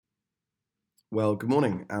Well, good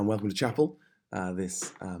morning and welcome to chapel.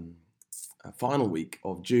 This final week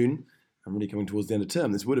of June. I'm really coming towards the end of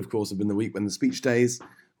term. This would, of course, have been the week when the speech days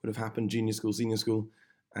would have happened, junior school, senior school,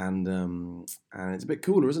 and it's a bit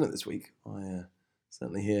cooler, isn't it, this week? I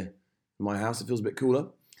certainly here in my house it feels a bit cooler,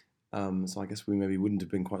 so I guess we maybe wouldn't have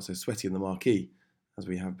been quite so sweaty in the marquee as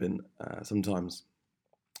we have been sometimes.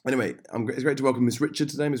 Anyway, it's great to welcome Miss Richard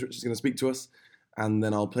today. Miss Richard's going to speak to us, and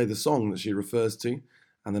then I'll play the song that she refers to,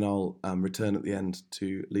 and then I'll return at the end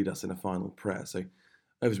to lead us in a final prayer. So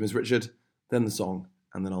over to Miss Richard, then the song,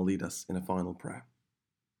 and then I'll lead us in a final prayer.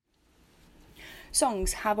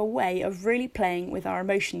 Songs have a way of really playing with our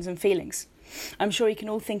emotions and feelings. I'm sure you can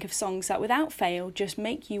all think of songs that without fail just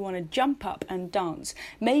make you want to jump up and dance,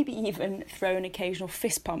 maybe even throw an occasional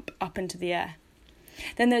fist pump up into the air.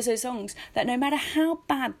 Then there's those songs that no matter how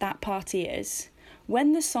bad that party is,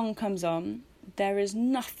 when the song comes on, there is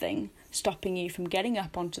nothing stopping you from getting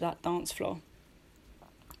up onto that dance floor.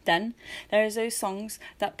 Then there is those songs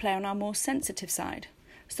that play on our more sensitive side,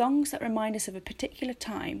 songs that remind us of a particular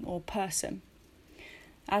time or person.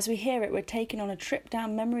 As we hear it, we're taken on a trip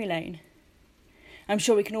down memory lane. I'm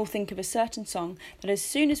sure we can all think of a certain song that as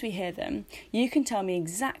soon as we hear them, you can tell me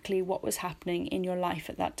exactly what was happening in your life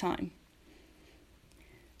at that time.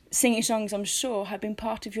 Singing songs, I'm sure, have been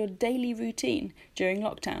part of your daily routine during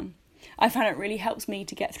lockdown. I found it really helps me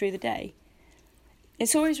to get through the day.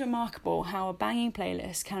 It's always remarkable how a banging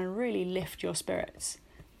playlist can really lift your spirits.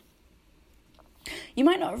 You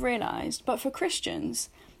might not have realised, but for Christians,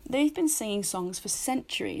 they've been singing songs for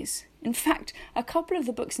centuries. In fact, a couple of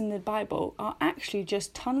the books in the Bible are actually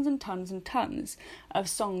just tons and tons and tons of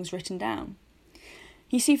songs written down.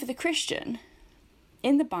 You see, for the Christian,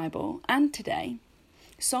 in the Bible and today,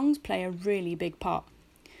 songs play a really big part.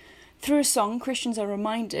 Through a song, Christians are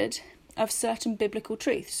reminded of certain biblical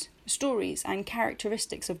truths, stories and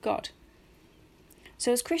characteristics of God.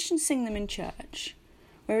 So as Christians sing them in church,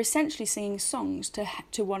 we're essentially singing songs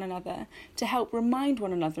to one another to help remind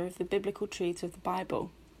one another of the biblical truths of the Bible.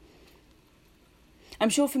 I'm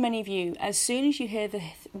sure for many of you, as soon as you hear the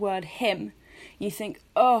word hymn, you think,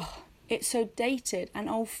 oh, it's so dated and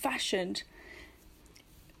old-fashioned.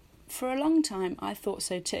 For a long time, I thought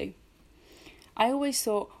so too. I always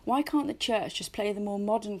thought, why can't the church just play the more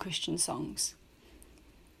modern Christian songs?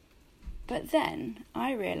 But then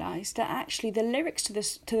I realised that actually the lyrics to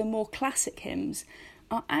the more classic hymns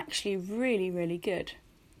are actually really, really good.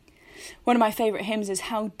 One of my favourite hymns is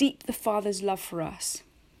How Deep the Father's Love for Us.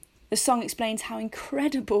 The song explains how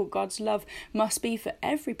incredible God's love must be for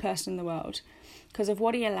every person in the world because of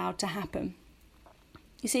what he allowed to happen.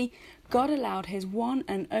 You see, God allowed his one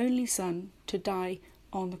and only Son to die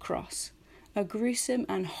on the cross, a gruesome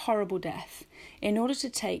and horrible death, in order to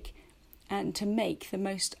take and to make the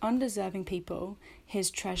most undeserving people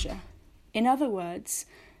his treasure. In other words,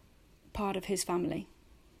 part of his family.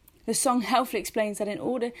 The song helpfully explains that in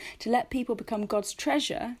order to let people become God's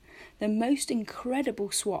treasure, the most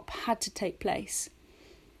incredible swap had to take place.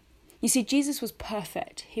 You see, Jesus was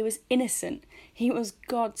perfect, he was innocent, he was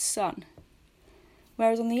God's Son.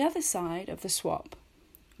 Whereas on the other side of the swap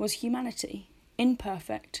was humanity,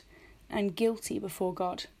 imperfect and guilty before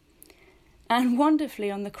God. And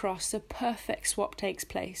wonderfully on the cross, the perfect swap takes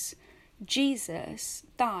place. Jesus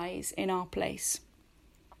dies in our place.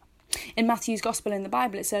 In Matthew's Gospel in the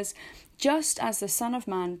Bible, it says, just as the Son of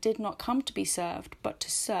Man did not come to be served, but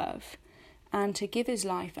to serve, and to give his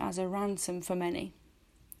life as a ransom for many.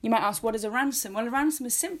 You might ask, what is a ransom? Well, a ransom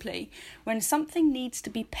is simply when something needs to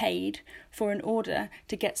be paid for in order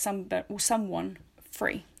to get someone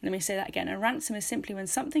free. Let me say that again. A ransom is simply when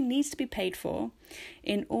something needs to be paid for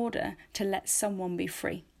in order to let someone be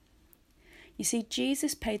free. You see,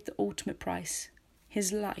 Jesus paid the ultimate price,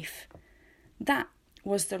 his life. That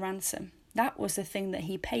was the ransom. That was the thing that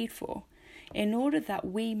he paid for in order that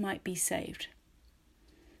we might be saved.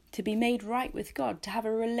 To be made right with God, to have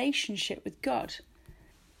a relationship with God.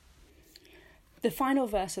 The final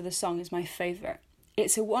verse of the song is my favourite.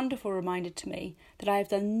 It's a wonderful reminder to me that I have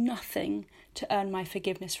done nothing to earn my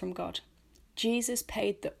forgiveness from God. Jesus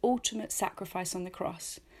paid the ultimate sacrifice on the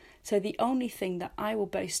cross, so the only thing that I will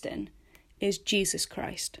boast in is Jesus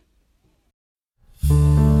Christ.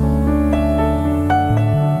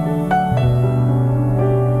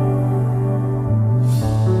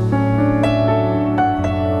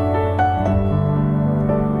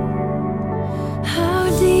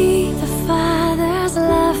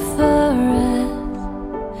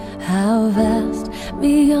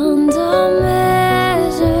 Beyond all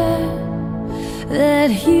measure, that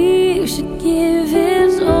he should give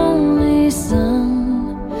his only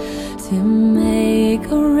Son to make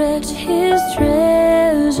a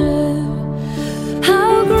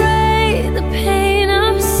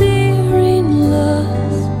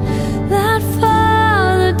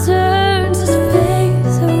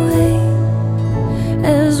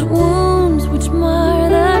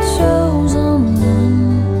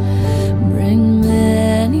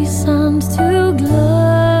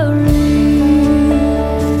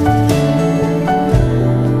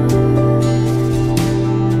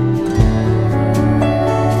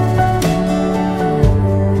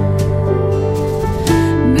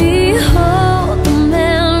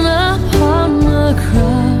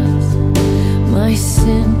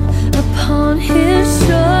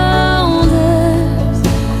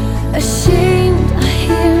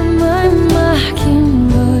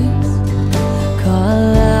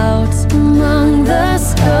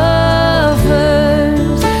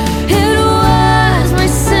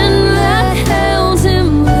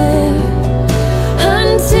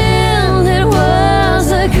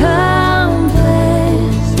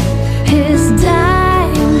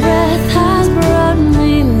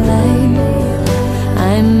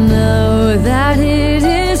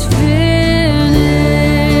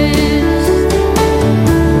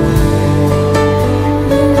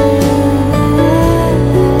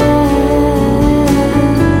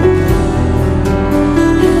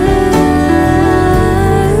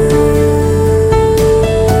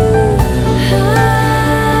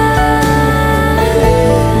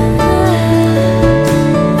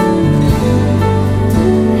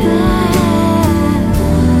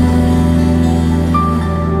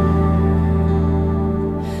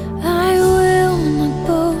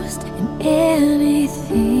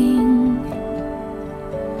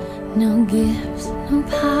no gifts, no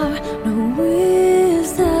power, no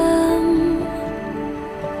wisdom,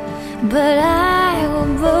 but I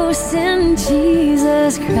will boast in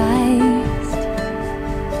Jesus Christ,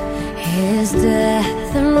 His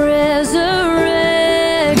death and resurrection.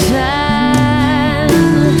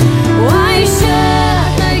 Why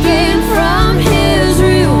should I gain from His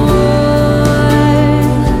reward?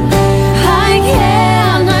 I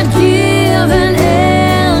cannot give an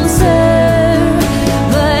answer,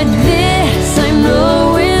 but this I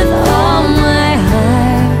know with all my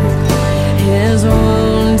heart: His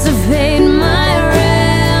wounds have paid my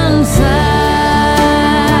ransom.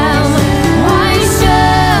 Why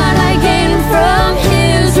should I gain from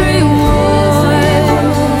His reward?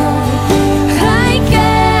 I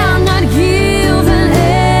cannot give an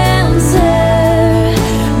answer,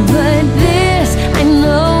 but this I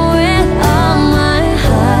know with all my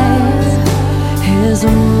heart: His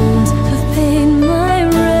wounds have paid my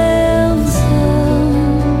ransom.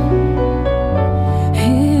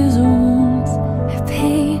 His wounds have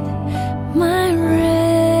paid my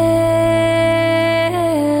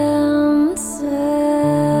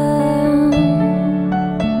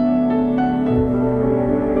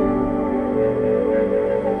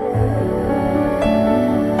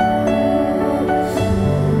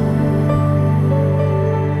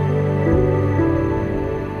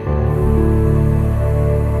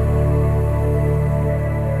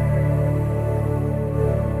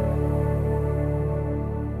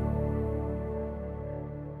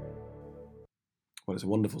Well, it's a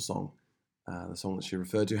wonderful song, the song that she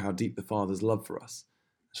referred to, How Deep the Father's Love for Us.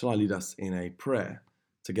 Shall I lead us in a prayer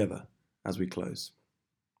together as we close?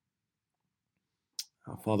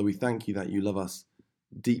 Our Father, we thank you that you love us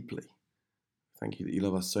deeply. Thank you that you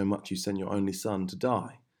love us so much you sent your only Son to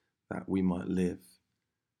die that we might live.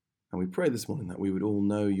 And we pray this morning that we would all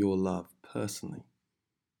know your love personally.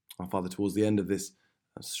 Our Father, towards the end of this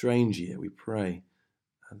strange year, we pray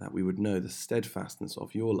that we would know the steadfastness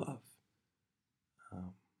of your love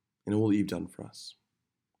in all that you've done for us.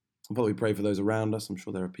 And Father, we pray for those around us. I'm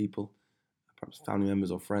sure there are people, perhaps family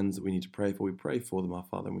members or friends that we need to pray for. We pray for them, our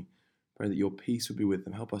Father, and we pray that your peace would be with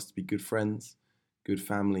them. Help us to be good friends, good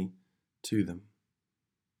family to them.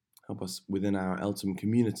 Help us within our Eltham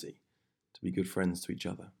community to be good friends to each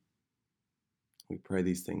other. We pray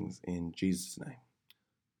these things in Jesus' name.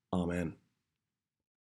 Amen.